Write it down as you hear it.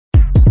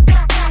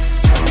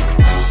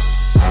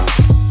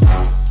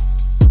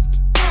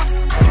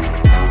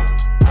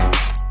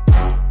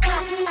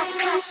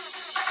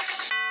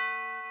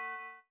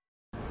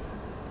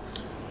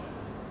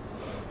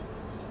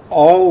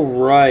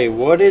Alright,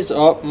 what is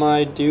up,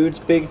 my dudes?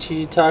 Big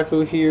Cheesy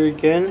Taco here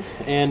again,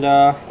 and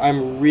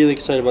I'm really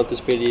excited about this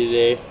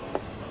video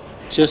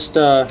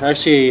today.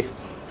 Actually,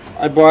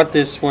 I bought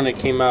this when it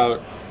came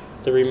out,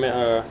 the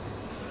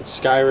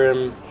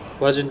Skyrim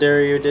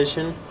Legendary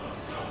Edition,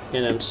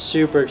 and I'm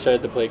super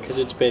excited to play because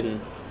it's been,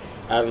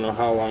 I don't know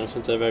how long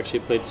since I've actually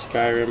played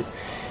Skyrim,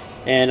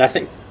 and I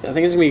think it's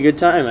gonna be a good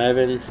time.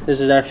 This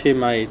is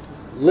actually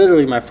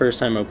literally my first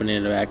time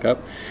opening it back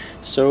up,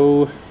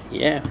 so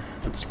yeah.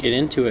 Let's get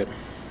into it.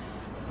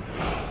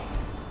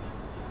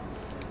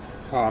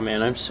 Oh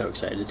man, I'm so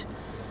excited.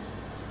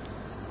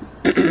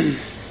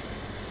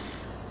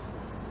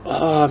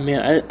 Oh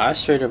man, I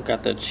straight up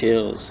got the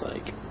chills.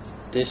 Like,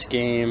 this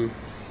game,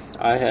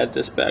 I had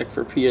this back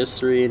for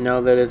PS3, and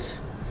now that it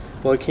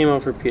came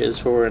out for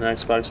PS4 and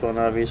Xbox One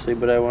obviously,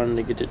 but I wanted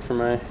to get it for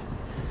my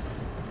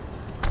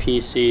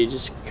PC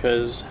just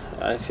because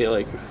I feel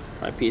like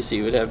my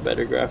PC would have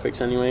better graphics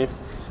anyway,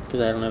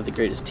 because I don't have the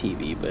greatest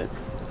TV, but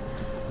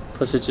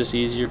plus it's just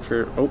easier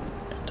for,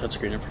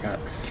 touchscreen, I forgot.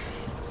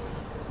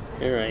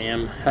 Here I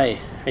am. Hi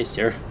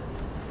sir.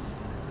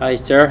 Hi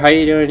sir, how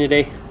you doing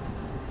today?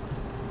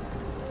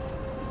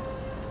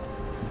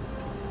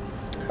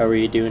 How are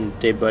you doing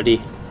today,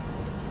 buddy?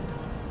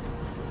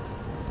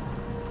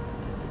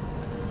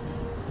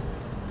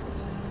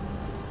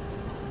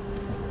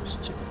 Let's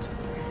check this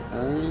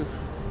out.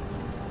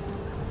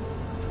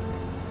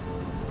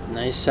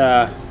 Nice,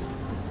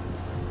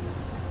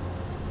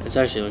 this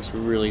actually looks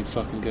really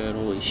fucking good.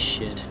 Holy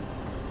shit.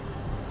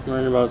 I'm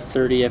running about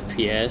 30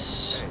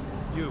 FPS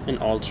in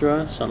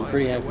Ultra, so I'm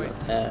pretty happy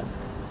about that.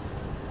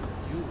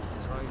 You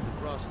trying to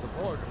cross the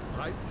border,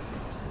 right?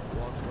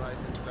 Walk right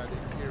into that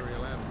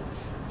Imperial ambush,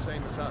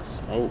 same as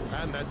us. Oh.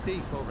 And that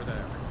thief over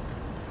there.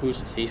 Who's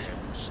the thief?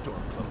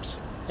 Stormcloaks.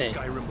 Hey,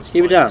 Skyrim was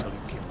keep it down.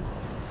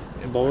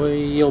 Boy,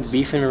 you're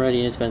beefing already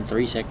and it's been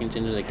 3 seconds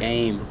into the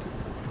game.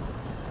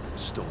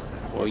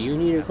 Well, you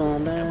need to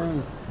calm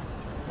down.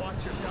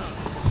 Watch your tongue.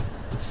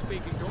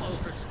 Speaking to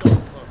Alfred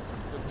Stormcloak,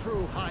 the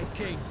true High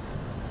King.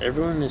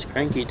 Everyone is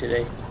cranky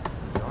today.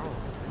 Jarl,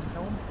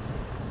 Helm,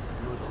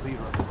 you're the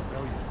leader of the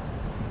rebellion.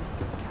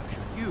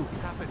 Capture you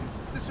happening.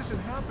 This isn't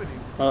happening.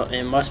 Well,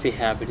 it must be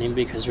happening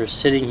because we're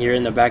sitting here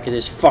in the back of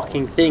this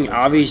fucking thing.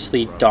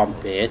 Obviously, dumb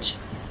bitch.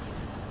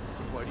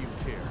 Why do you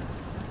care?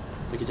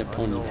 Look at that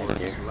pony back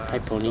there. Hi,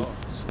 pony.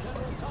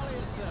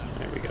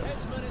 There we go.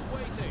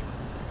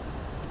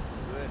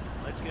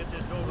 Let's get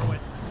this over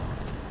with.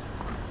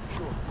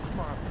 Sure.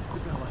 Marv,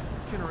 Bella,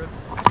 Kinnereth,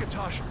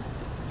 Akatosh,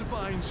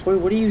 Divines. Boy,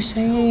 what are you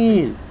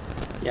saying?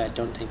 Yeah, I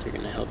don't think they're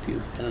gonna help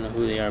you. I don't know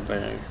who they are,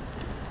 but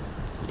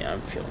yeah,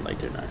 I'm feeling like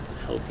they're not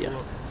gonna help you.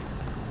 Look,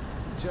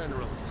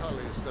 General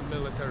Tully is the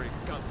military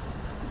governor,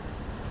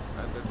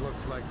 and it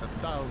looks like the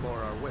Thalmor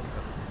are with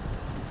him.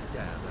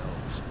 Damn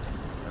elves.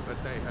 I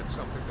bet they had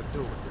something to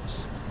do with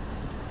this.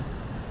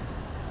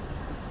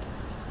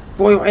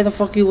 Boy, why the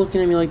fuck are you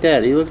looking at me like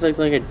that? You look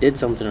like I did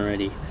something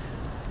already.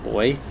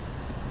 Boy,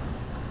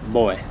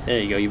 there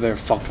you go. You better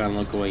fuck on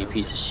look away, you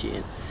piece of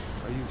shit.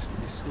 I used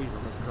to be sweet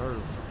on a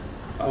curve.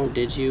 Oh,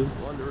 did you?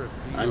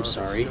 I'm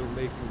sorry.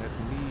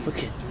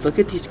 Look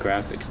at these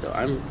graphics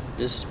though.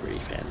 This is pretty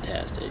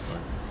fantastic.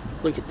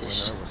 Look at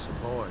this.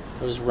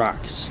 Those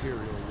rocks.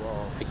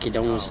 I could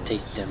almost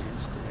taste them.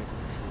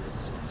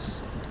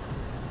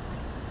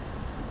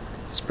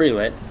 It's pretty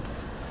lit.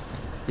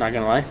 Not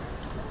gonna lie.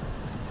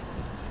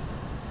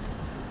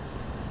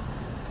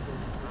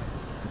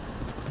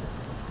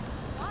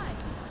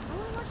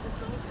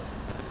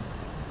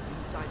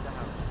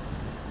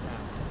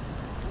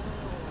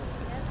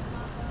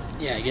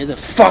 Yeah, get the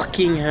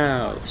fucking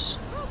house.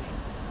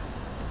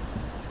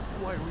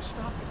 Why are we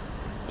stopping?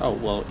 Oh,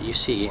 well, you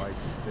see,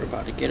 we're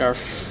about to get our...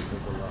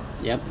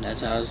 Yep,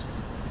 that's how I was...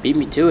 Beat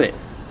me to it.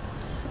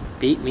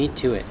 Beat me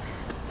to it.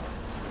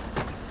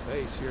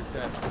 Face your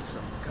death with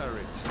some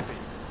courage, thief.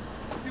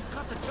 You've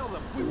got to tell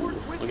them we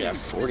weren't with Look at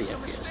that you. 40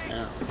 FPS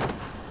now.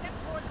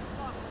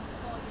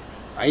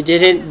 I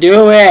didn't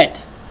do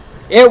it!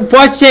 It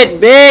wasn't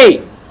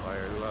me!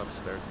 Fire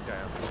loves their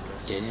damn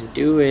lists. Didn't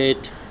do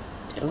it.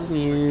 Tell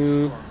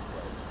you.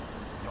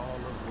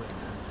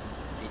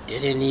 I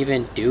didn't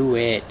even do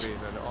it.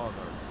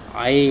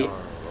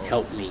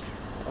 Help me.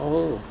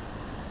 Oh.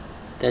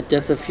 That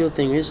depth of field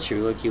thing is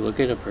true. Like, you look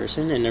at a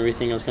person and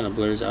everything else kind of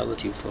blurs out,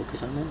 lets you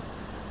focus on them.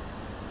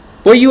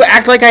 Well, you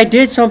act like I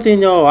did something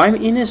though. I'm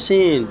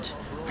innocent.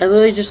 I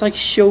literally just like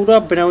showed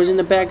up and I was in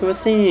the back of a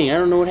thing. I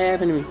don't know what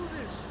happened to me.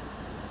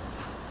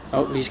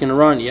 Oh, he's gonna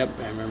run. Yep,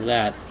 I remember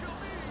that.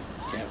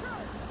 Yep.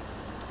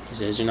 He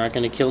says you're not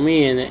gonna kill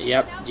me, and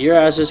yep, your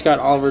ass just got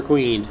Oliver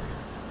Queened.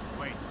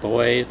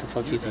 Boy, what the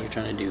fuck do you think you're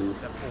trying to do?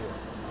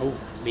 Oh,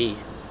 me.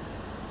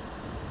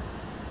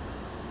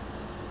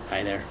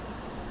 Hi there.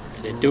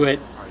 I didn't do it.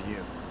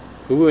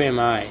 Who am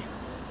I?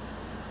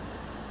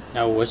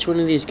 Now, which one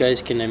of these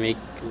guys can I make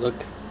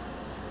look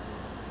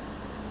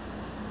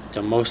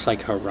the most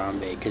like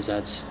Harambe? Because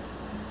that's...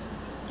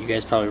 You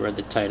guys probably read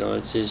the title.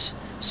 It says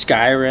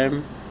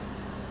Skyrim,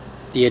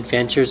 The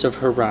Adventures of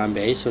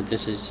Harambe. So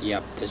this is,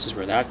 yep, this is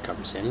where that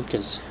comes in.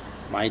 Because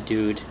my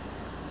dude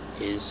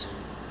is...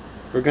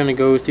 We're gonna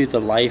go through the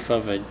life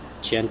of a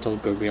gentle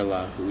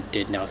gorilla who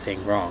did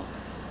nothing wrong.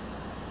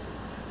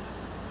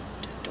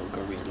 Gentle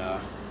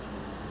gorilla.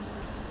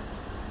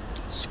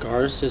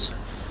 Scars is...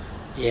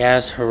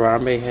 Yes,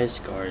 Harambe has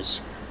scars.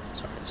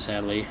 Sorry,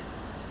 sadly.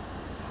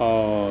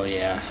 Oh,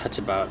 yeah, that's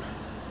about...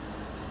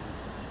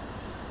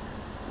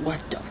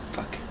 What the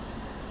fuck?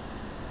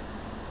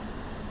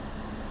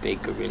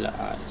 Big gorilla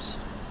eyes.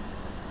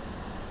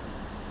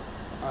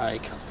 Can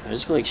I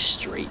just go like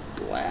straight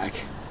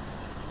black?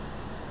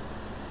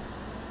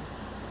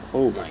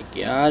 Oh my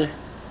god.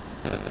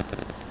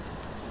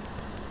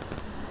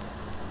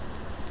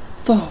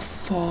 The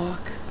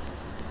fuck?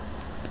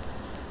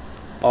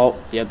 Oh,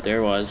 yep,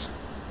 there was.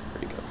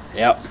 There we go.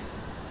 Yep.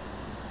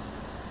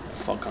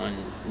 Fucking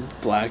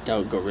blacked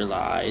out gorilla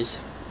eyes.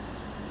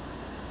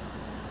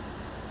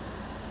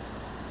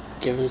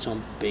 Give him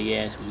some big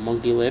ass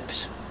monkey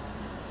lips.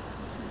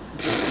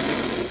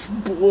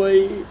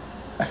 Boy.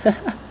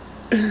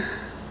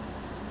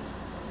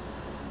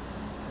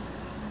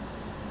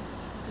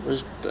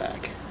 Where's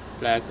black?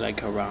 Black like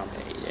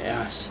Harambe,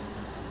 yes.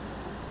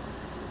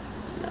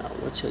 Now,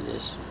 what's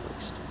this?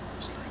 Looks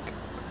like...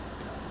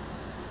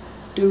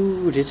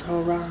 Dude, it's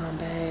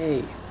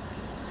Harambe.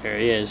 There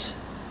he is.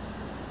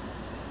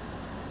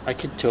 I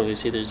could totally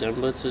see the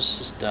resemblance. It's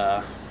just,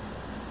 yeah,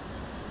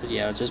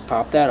 let's just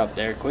pop that up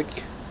there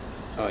quick.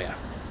 Oh, yeah,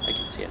 I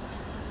can see it.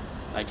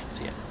 I can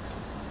see it.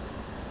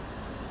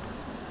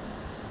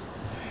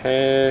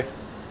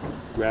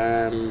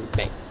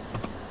 Harambe.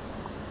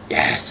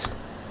 Yes!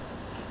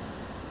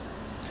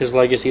 His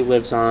legacy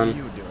lives on. What are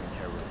you doing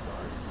here,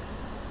 Redguard?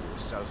 You a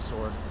South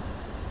Sword?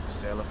 A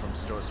sailor from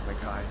Storswick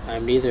High?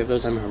 I'm neither of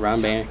those. I'm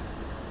Harambe.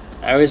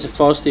 I was a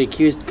falsely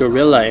accused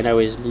gorilla and I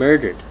was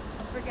murdered.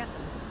 Forget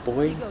them.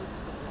 Boy. He goes to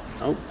the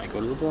block. Oh, I go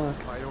to the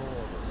block. By your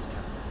orders,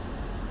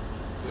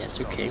 Captain. Yeah,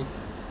 it's okay.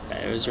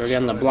 I was already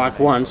on the block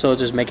once, so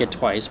just make it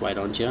twice. Why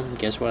don't you?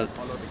 Guess what?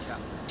 Follow the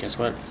captain. Guess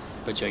what?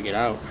 Bet you I get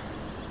out.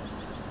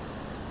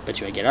 Bet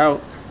you I get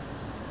out.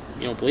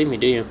 You don't believe me,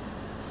 do you?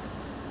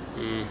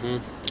 Mm-hmm.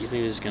 You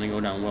think this is gonna go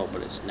down well,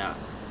 but it's not.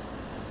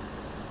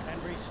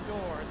 And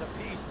restore the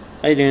peace.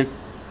 How you doing?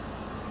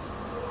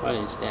 What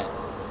is that?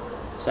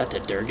 Is that the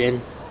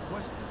Durgan?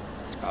 It's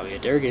probably a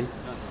Durgan.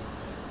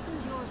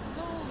 And your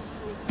souls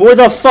to it. Boy,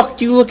 the fuck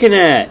you looking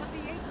at? Of the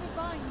eight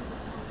divines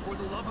upon For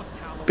the love of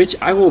Talos. Bitch,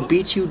 I will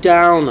beat you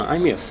down.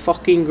 I'm a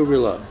fucking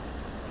gorilla.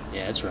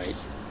 Yeah, that's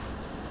right.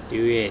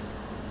 Do it.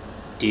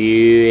 Do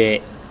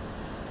it.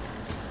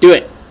 Do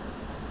it.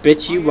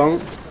 Bitch, you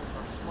won't.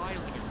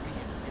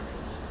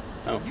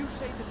 Oh. You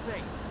say the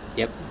same.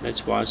 Yep,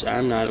 let's watch.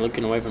 I'm not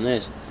looking away from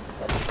this.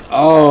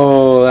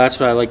 Oh, that's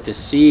what I like to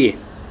see.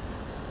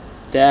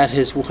 That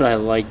is what I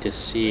like to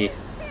see.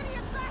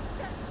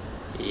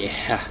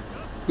 Yeah.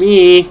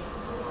 Me.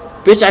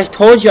 Bitch, I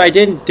told you I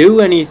didn't do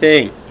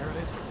anything. There it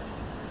is.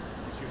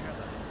 Did you hear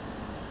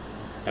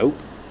that? Nope.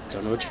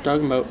 Don't know what you're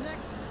talking about.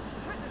 next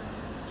prisoner.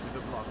 To the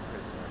block,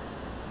 prisoner.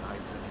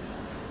 Nice and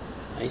easy.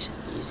 Nice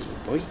and easy,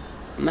 boy.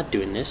 I'm not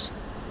doing this.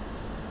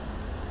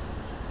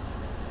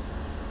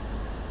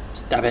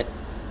 Stop it.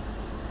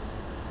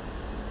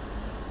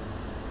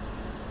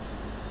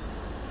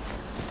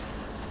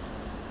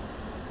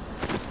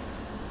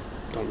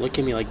 Don't look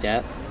at me like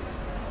that.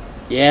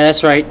 Yeah,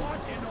 that's right.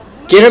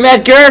 Get him,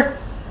 Edgar!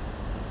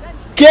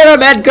 Get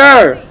him,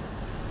 Edgar!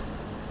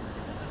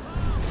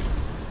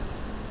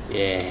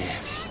 Yeah.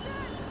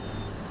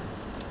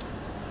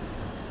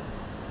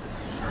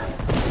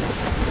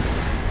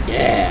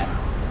 Yeah.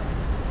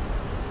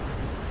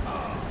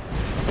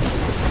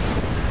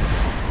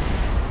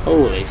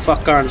 Holy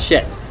fuck on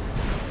shit.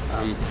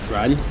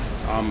 Run.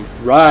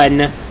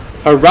 Run.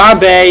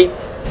 Harambe!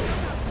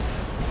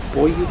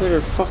 Boy, you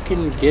better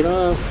fucking get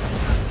up.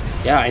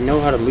 Yeah, I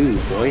know how to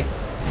move, boy.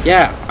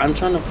 Yeah, I'm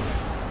trying to...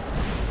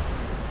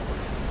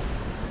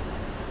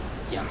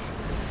 Yeah.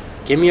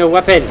 Give me a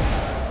weapon.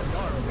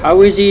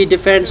 How is he a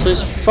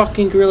defenseless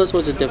fucking gorilla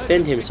supposed to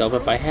defend himself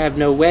if I have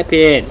no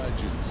weapon?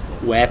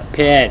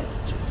 Weapon.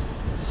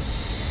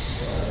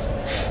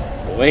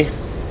 Boy.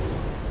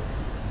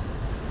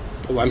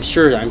 Oh, I'm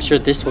sure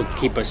this will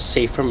keep us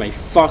safe from a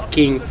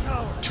fucking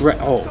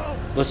oh,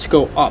 let's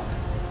go up.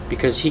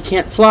 Because he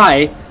can't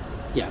fly.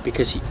 Yeah,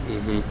 because he...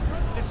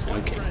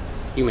 Okay.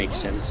 You make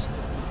sense.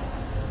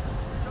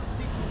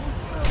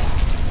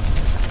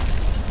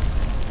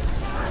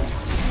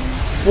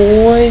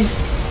 Boy.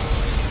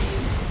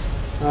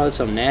 Oh, that's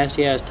some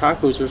nasty ass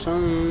tacos or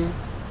something.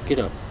 Get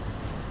up.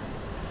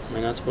 Am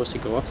I not supposed to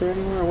go up there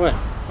anymore or what?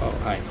 Oh,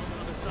 hi.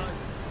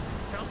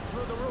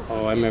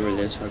 Oh, I remember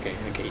this. Okay.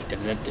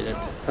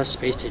 Press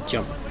space to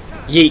jump.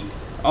 Yeet.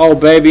 Oh,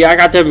 baby, I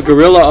got them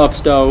gorilla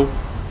ups, though.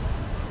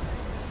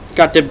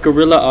 Got them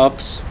gorilla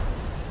ups.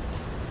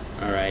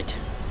 Alright.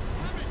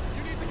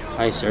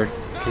 Hi, sir.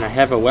 Can I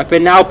have a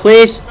weapon now,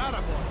 please?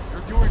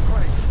 You're doing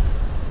great.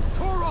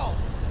 Toro!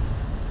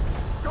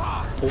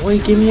 God! Boy,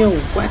 give me a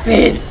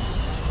weapon.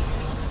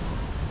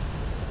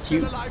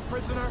 Still alive,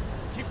 prisoner?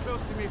 Keep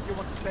close to me if you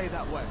want to stay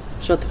that way.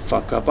 Shut Shut the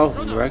fuck up.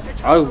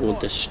 I will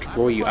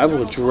destroy you. I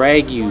will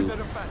drag you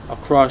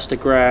across the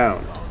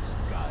ground.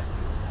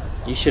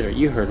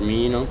 You heard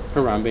me, you know.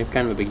 Harambe,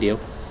 kind of a big deal.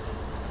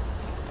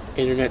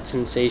 Internet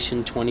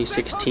sensation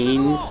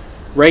 2016.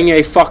 Ring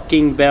a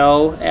fucking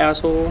bell,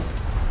 asshole.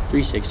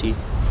 360.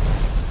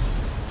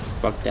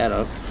 Fuck that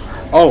up.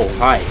 Oh,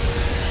 hi.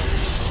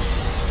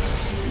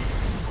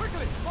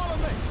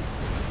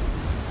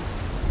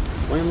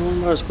 Why am I going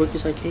about as quick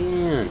as I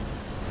can?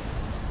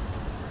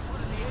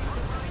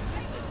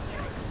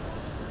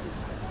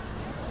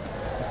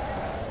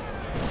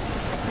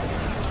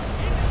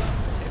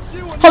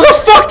 How the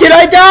fuck did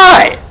I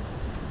die?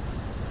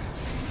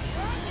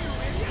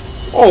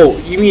 Oh,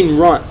 you mean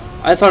run?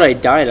 I thought I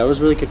died. I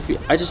was really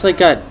confused. I just like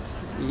got...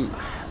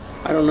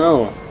 I don't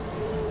know.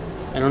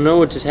 I don't know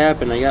what just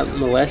happened. I got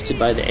molested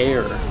by the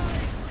air.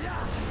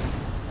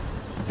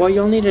 Well,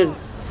 y'all need to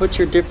put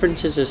your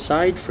differences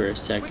aside for a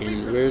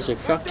second. There's a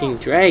fucking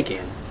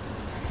dragon.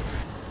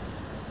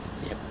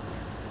 Yep.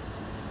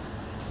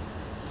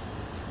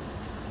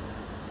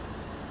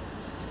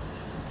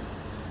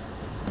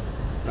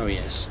 Oh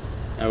yes.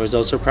 I was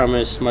also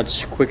promised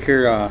much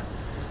quicker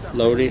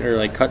loading, or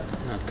like not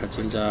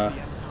cutscenes,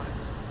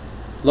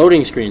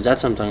 loading screens.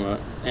 That's what I'm talking about.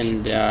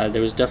 And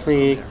there was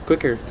definitely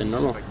quicker than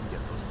normal.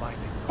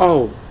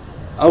 Oh,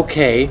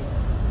 okay.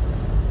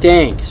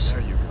 Thanks.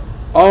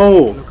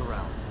 Oh.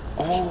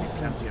 Oh.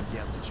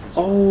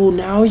 Oh,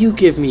 now you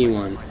give me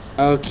one.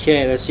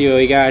 Okay, let's see what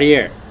we got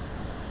here.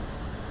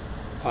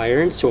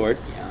 Iron sword.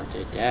 Yeah, I'll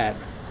take that.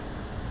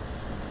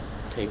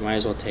 Might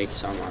as well take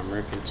some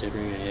armor,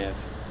 considering I have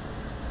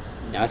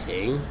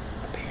nothing.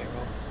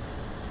 Apparel.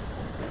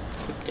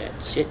 Equip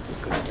that shit.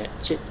 Equip that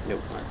shit.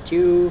 Don't want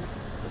you.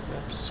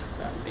 Oops.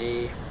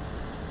 Harambe.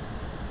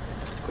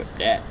 Equip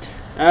that.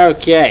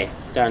 Okay.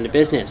 Down to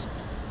business.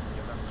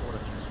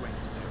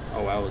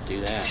 Oh, I will do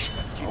that.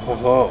 Oh, ho,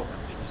 ho.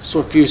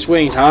 So few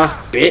swings, huh?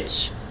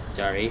 Bitch.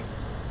 Sorry.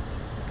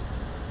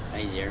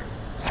 Hi there.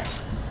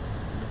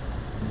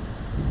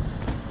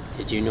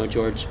 Did you know,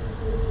 George?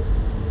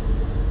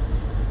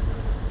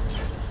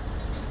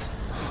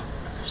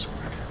 Another sword.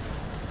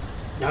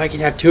 Now I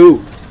can have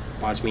two.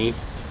 Watch me.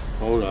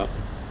 Hold up.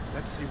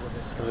 Let's see what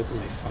this goes. Look at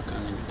my fuck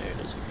on into there. It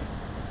is okay.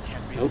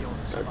 Can't be Nope. the only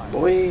Third survivor.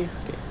 boy.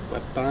 Okay.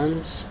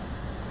 Weapons.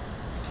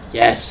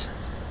 Yes.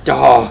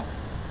 Duh.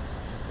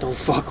 Don't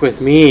fuck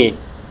with me.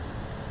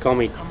 Call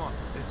me Come on,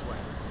 this way.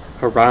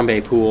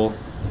 Harambe pool.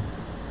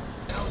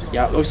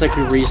 Yeah, it looks like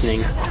you're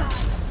reasoning.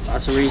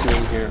 Lots of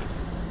reasoning here.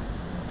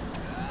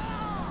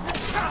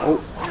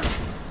 Oh.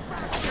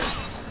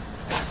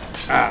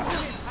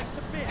 Ah.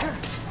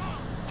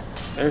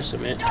 There's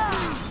submit.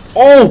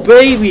 Oh,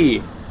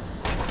 baby!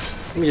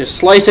 Let me just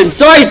slice and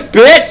dice,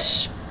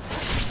 bitch!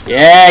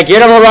 Yeah,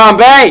 get him,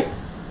 Harambe!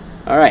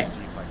 Alright.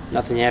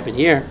 Nothing happened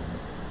here.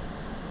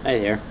 Hi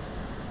there.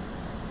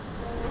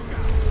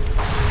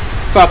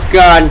 Fuck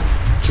on,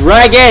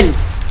 dragon!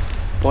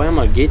 Boy, I'm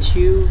gonna get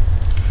you.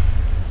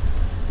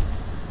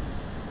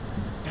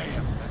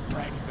 Damn, that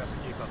dragon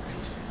doesn't give up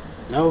easy.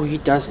 No, he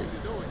doesn't.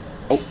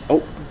 Oh,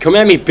 oh, come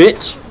at me,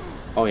 bitch!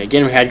 Oh yeah,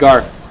 get him,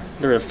 Hadgar.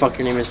 Whatever the fuck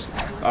your name is.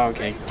 Oh,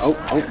 okay. Oh,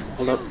 oh,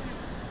 hold up.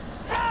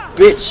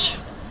 Bitch!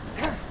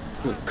 I'm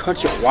gonna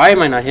cut you. Why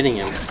am I not hitting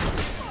him?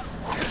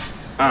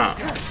 I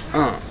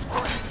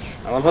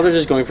love how they're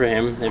just going for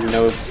him. They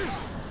have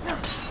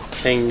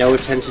paying no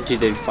attention to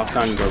the fuck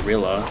on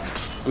gorilla.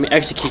 Let me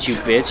execute you,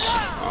 bitch.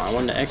 Oh, I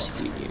wanted to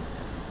execute you.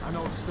 I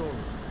know a story.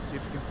 See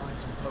if you can find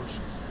some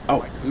potions.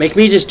 Oh, make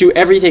me just do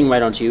everything, why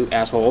don't you,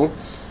 asshole?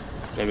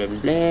 Blah, blah,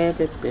 blah, blah,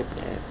 blah,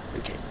 blah.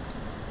 Okay.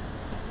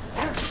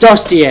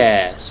 Dusty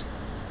ass!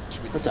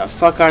 What the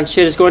fuck on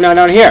shit is going on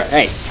down here?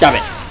 Hey, stop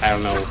it! I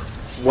don't know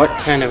what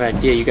kind of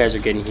idea you guys are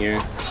getting here.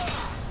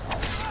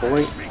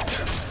 Boy.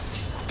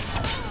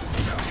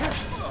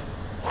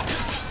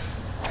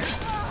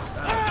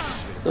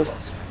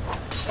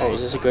 Oh,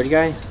 is this a good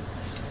guy?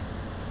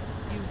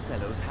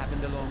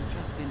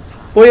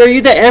 Boy, are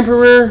you the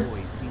Emperor?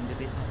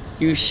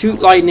 You shoot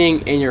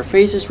lightning and your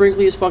face is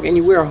wrinkly as fuck and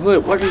you wear a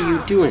hood. What are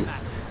you doing?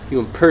 You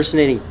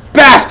impersonating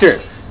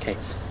bastard! Okay.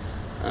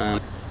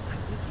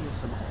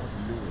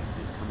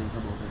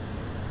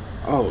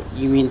 Oh,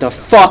 you mean the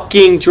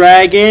fucking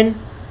dragon?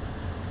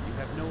 You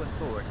have no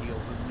authority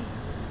over me.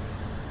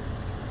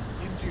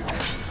 Didn't you?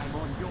 I'm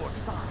on your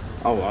side.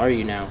 Oh, are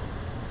you now?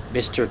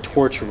 Mr.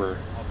 Torturer.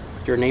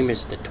 Your name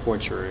is the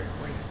Torturer,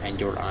 and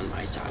you're on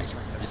my side.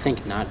 I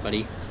think not,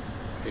 buddy.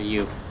 Are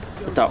you?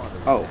 What the?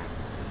 Oh.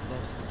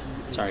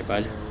 Sorry,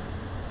 bud.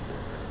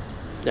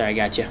 There, I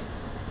got you.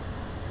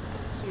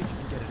 See if you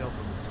can get it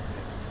open with some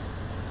picks.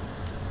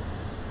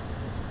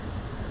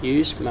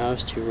 Use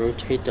mouse to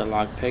rotate the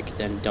lockpick,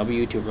 then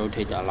W to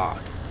rotate the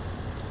lock.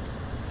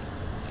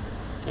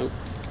 Nope.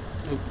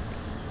 Nope.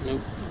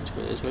 Nope. Let's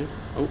go this way.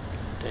 Oh,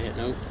 did I hit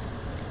no?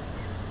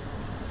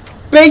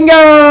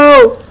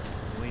 Bingo!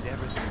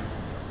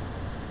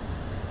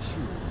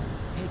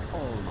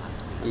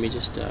 Let me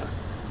just,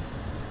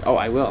 oh,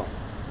 I will.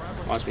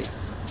 Watch me.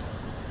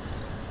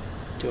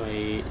 Do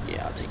I,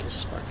 yeah, I'll take a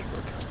sparky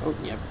book. Oh,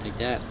 yep, take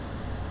that.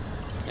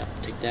 Yep,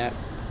 take that.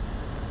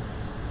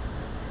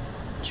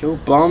 Get your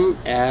bum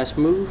ass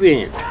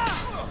moving.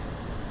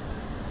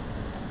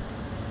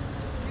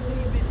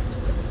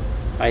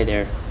 Hi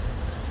there.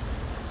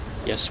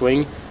 Yeah,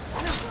 swing.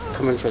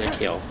 Coming for the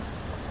kill.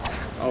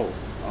 Oh,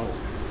 oh.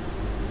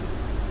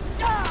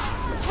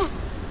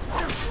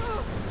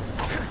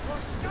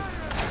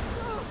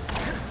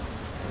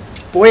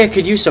 Boy, I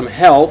could use some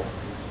help.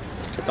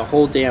 Got the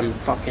whole damn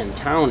fucking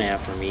town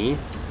after me.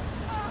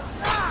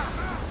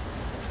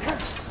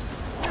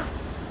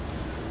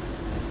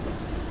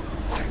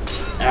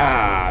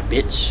 Ah,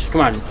 bitch.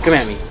 Come on, come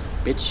at me,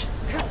 bitch.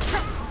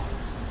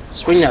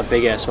 Swing that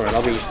big ass sword.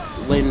 I'll be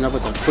laying up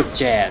with the quick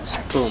jabs.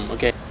 Boom,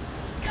 okay.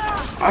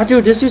 Oh,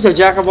 dude, this dude's a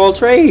jack of all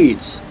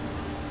trades.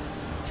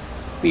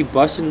 Be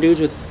busting dudes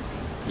with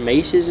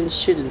maces and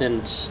shit and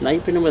then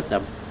sniping them with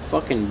a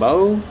fucking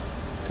bow?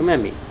 Come at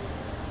me.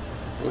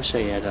 I wish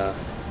I had,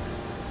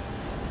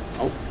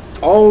 Oh.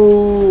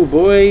 Oh,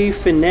 boy,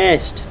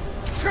 finessed.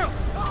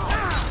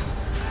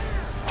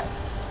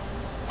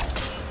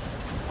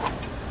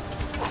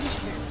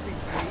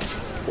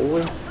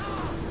 Boy.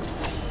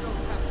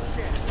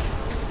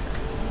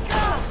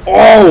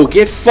 Oh,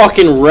 get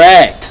fucking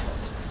wrecked.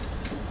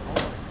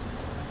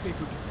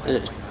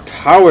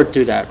 Power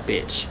through that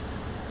bitch.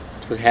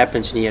 That's what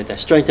happens when you have the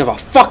strength of a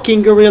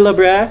fucking gorilla,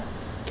 bruh.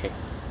 Okay.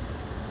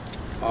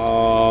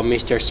 Oh,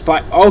 Mr.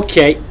 Spy.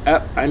 Okay.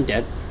 I'm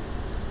dead.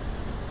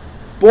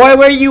 Boy,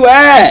 where you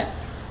at?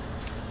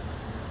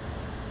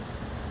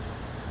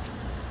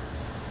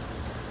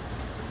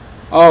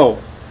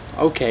 Oh.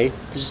 Okay.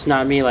 This is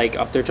not me, like,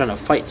 up there trying to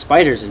fight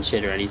spiders and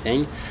shit or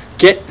anything.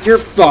 Get your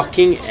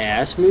fucking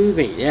ass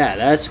moving. Yeah,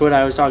 that's what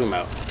I was talking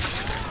about.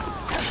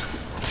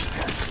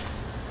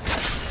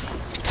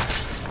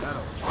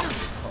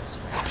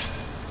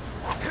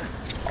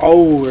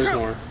 Oh, there's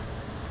more.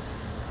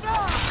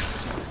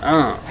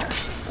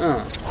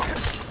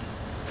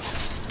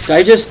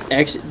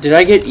 Did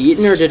I get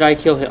eaten or did I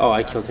kill him? Oh,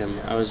 I killed him.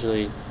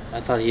 I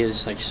thought he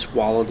just like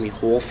swallowed me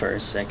whole for a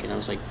second. I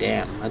was like,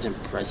 damn, that's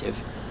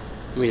impressive.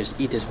 Let me just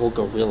eat this whole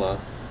gorilla.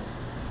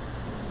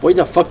 Where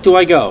the fuck do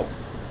I go?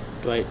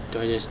 Do I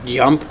just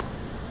jump?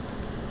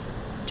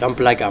 Jump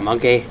like a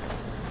monkey?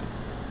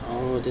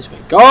 Oh, this way.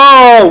 Go!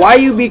 Why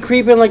you be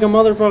creeping like a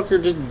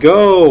motherfucker? Just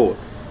go!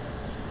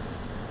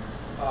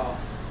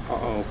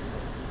 Uh-oh.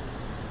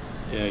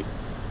 Yeah.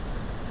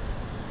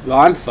 Well,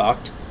 I'm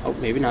fucked. Oh,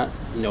 maybe not.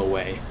 No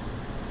way.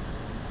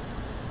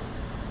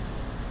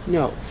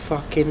 No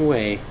fucking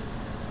way.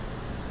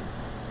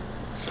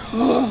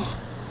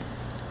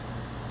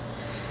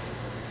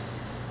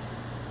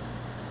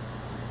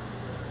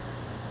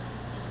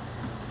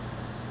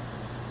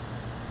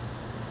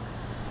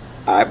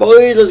 Alright,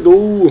 boys, let's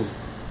go.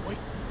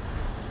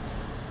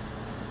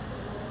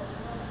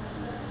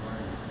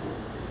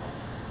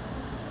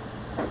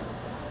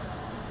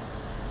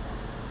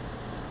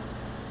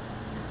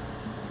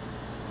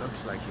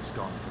 Looks like he's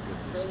gone for good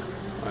this time.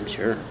 I'm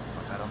sure.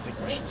 But I don't think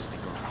we should stick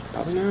around to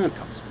Probably see if not. he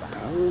comes back.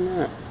 Probably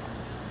not.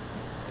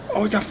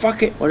 Oh, it's a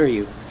fucking. What are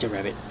you? It's a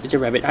rabbit. It's a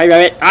rabbit. Hi,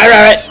 rabbit. Hi,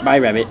 rabbit. Bye,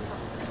 rabbit.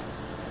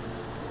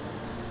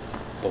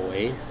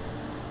 Boy.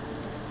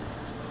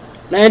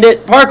 Land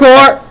it.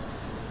 Parkour!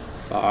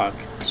 Fuck.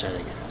 Let's try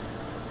that again.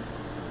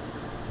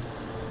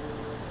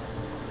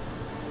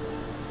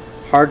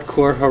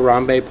 Hardcore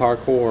Harambe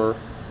parkour.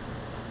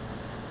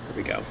 Here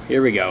we go.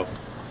 Here we go.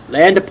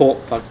 Land a pole.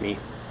 Fuck me.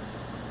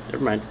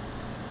 Never mind.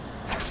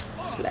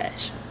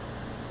 Slash.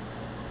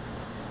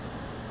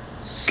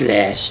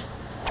 Slash.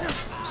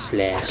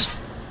 Slash.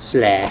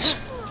 Slash.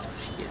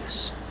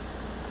 Yes.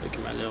 Look at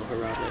my little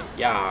Harambe.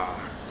 Yeah.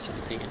 That's what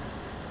I'm thinking.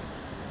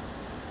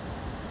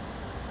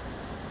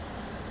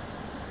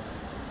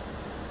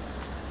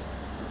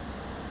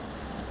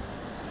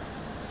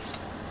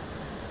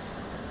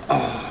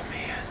 Oh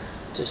man.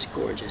 Just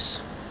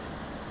gorgeous.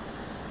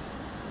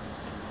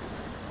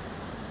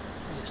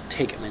 Just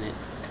take a minute.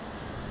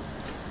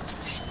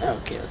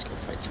 Okay, let's go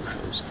fight some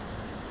hoes.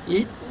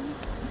 Yeet.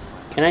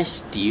 Can I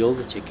steal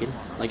the chicken?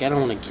 Like, I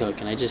don't want to kill it.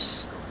 Can I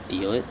just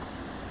steal it?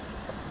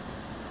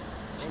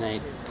 Can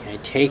I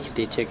take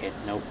the chicken?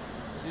 Nope.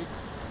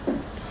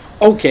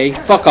 Okay,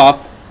 fuck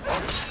off,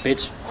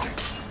 bitch.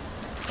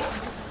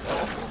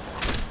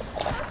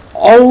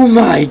 Oh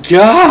my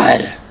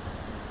god!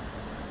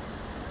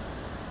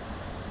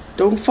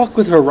 Don't fuck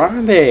with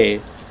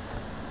Harambe.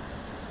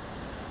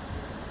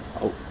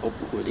 Oh,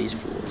 who are these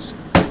fools?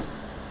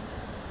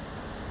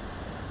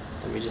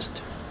 Let me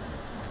just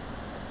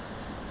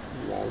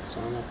waltz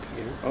on up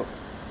here. Oh,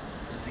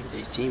 I think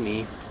they see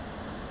me.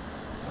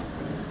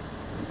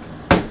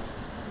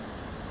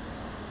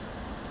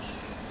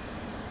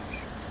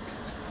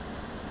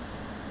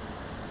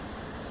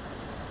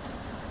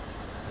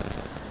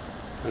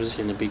 I'm just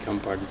gonna become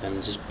part of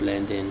them, just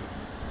blend in.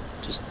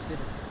 Just.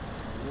 Citizen,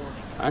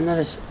 warning. I'm not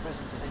a.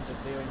 Presence is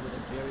interfering with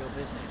imperial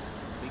business.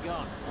 Be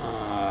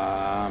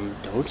gone.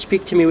 Don't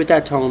speak to me with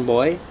that tone,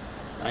 boy.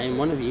 I am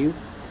one of you.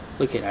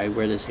 Look at, I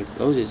wear the same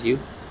clothes as you.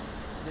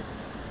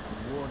 Citizen,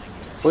 I'm warning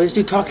you. Boy, this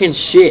dude talking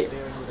shit.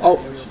 Interfering with Oh,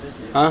 imperial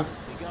business. huh?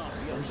 Be gone.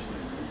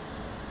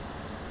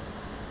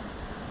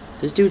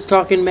 This dude's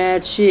talking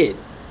mad shit.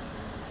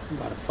 I'm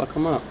about to fuck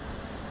him up.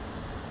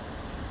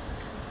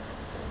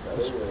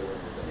 Citizen,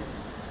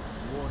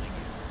 warning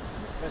you.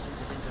 Your presence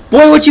is interfering.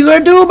 Boy, what you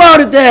gonna do about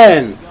it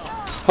then?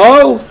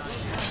 Ho!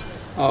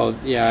 Oh,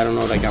 yeah, I don't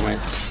know what I got my...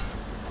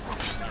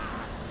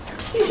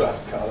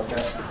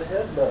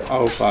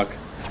 Oh, fuck.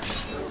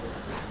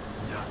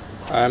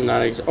 I'm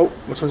not oh,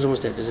 which one's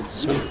almost dead? Is it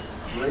this one?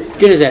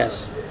 Get his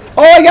ass.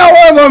 Oh, I got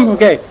one of them!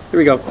 Okay, here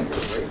we go.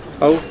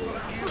 Oh.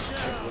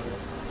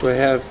 Do I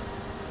have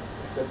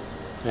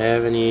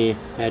any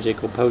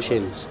magical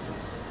potions?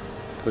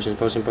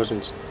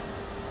 Potions.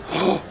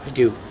 Oh, I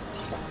do.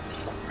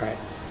 Alright.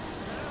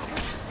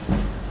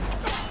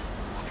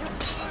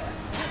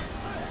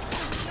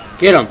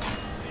 Get him!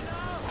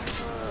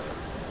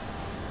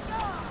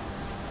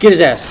 Get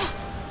his ass.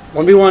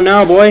 1v1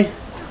 now, boy.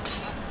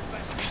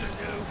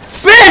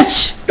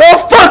 Bitch!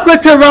 Don't fuck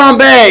with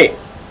Harambe!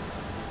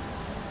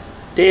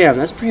 Damn,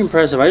 that's pretty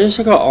impressive. I just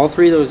took out all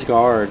 3 of those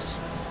guards.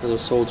 Or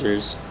those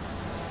soldiers.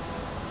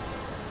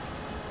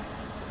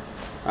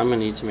 I'm gonna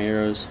need some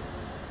arrows.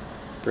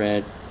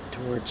 Bread.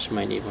 Torch.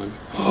 Might need one.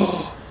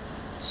 Oh!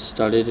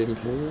 Studded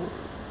imperial.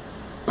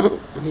 I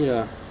need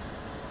a...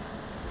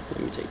 Let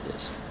me take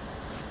this.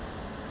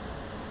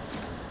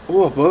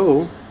 Oh, a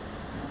bow.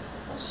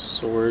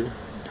 Sword.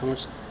 How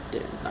much?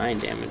 9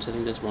 damage. I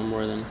think that's one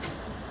more than...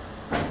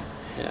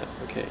 Yeah,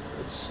 okay.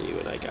 Let's see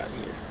what I got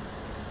here.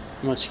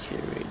 How much can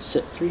I read?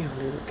 Set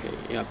 300. Okay,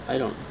 yep. I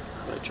don't know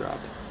how to drop.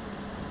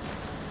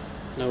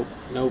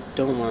 Nope,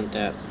 don't want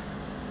that.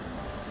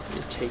 Let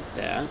me take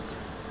that.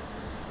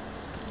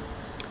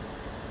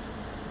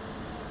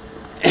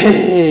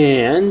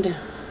 And...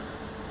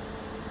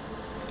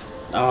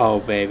 Oh,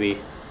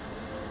 baby.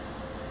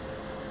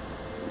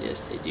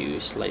 Yes, they do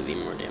slightly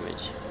more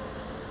damage.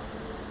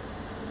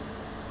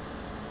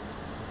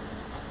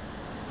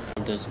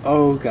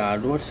 Oh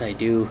god, what did I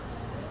do?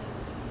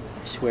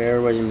 I swear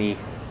it wasn't me.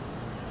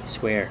 I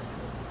swear.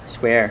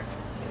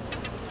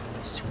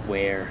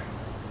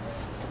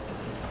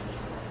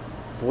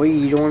 Boy,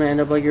 you don't want to end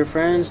up like your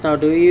friends now,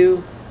 do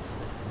you?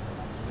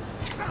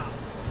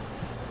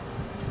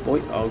 Boy,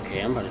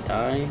 okay, I'm about to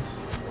die.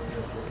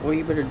 Boy,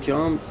 you better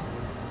jump.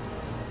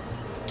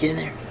 Get in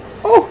there.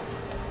 Oh!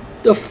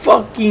 The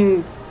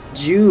fucking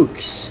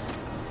jukes.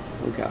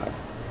 Oh god.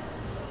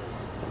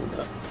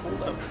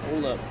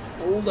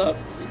 Hold up.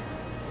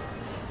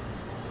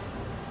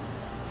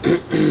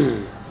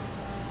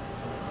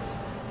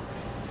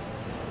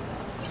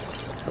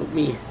 Help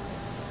me.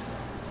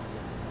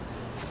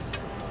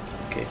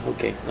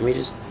 Okay. Let me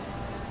just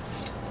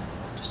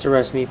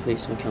arrest me,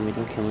 please. Don't kill me.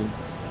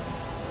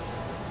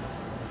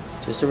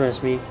 Just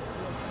arrest me.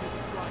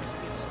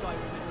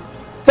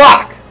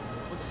 Fuck!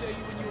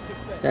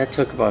 That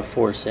took about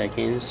 4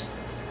 seconds.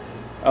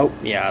 Oh,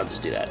 yeah, I'll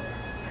just do that.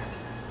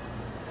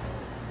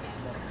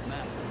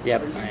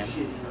 Yep, I am.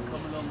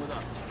 Come along with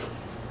us.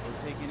 We'll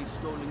take any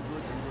stolen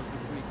goods and we'll be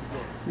free to go.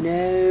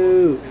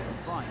 No.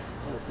 Fine.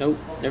 Nope,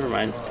 never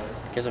mind.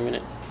 I guess I'm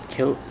gonna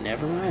kill...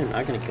 Never mind, I'm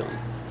not gonna kill him.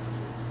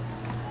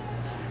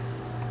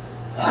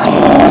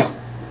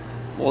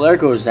 Well, there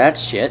goes that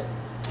shit.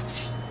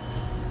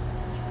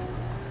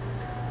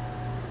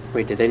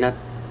 Wait, did they not...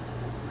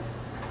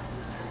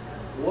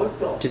 What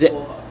the Did they...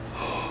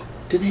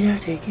 Did they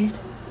not take it?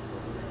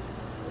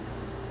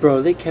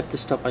 Bro, they kept the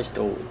stuff I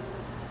stole.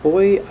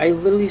 Boy, I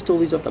literally stole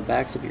these off the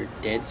backs of your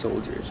dead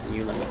soldiers, and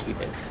you let me keep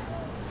it.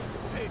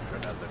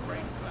 Patron of the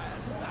Great Clan.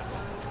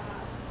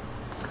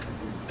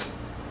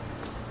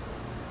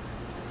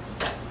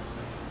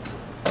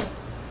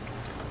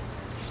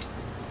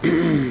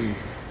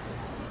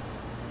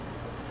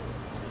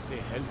 They say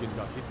Helgen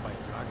got hit by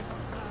a dragon.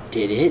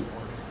 Did it?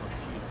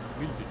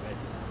 We'll be ready.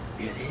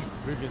 Really?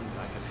 Brigands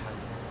I can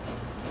handle.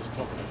 Just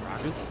talk to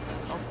dragon.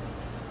 Come.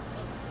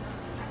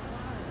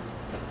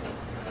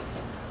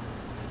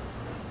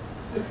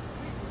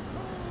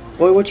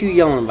 Boy, what you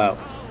yelling about?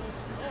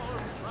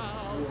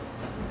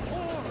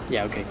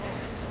 Yeah, okay.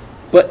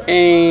 But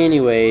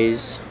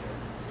anyways,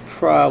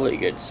 probably a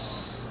good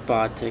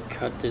spot to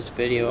cut this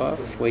video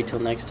off. Wait till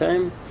next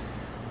time.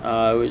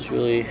 It was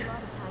really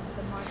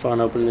fun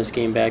opening this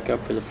game back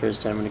up for the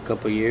first time in a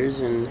couple years,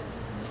 and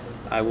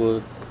I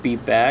will be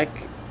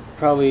back.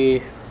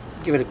 Probably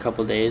give it a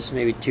couple days,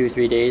 maybe 2 or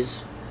 3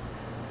 days,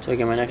 till I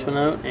get my next one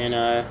out.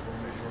 And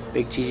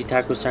Big Cheesy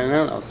Taco signing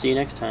out. I'll see you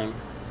next time.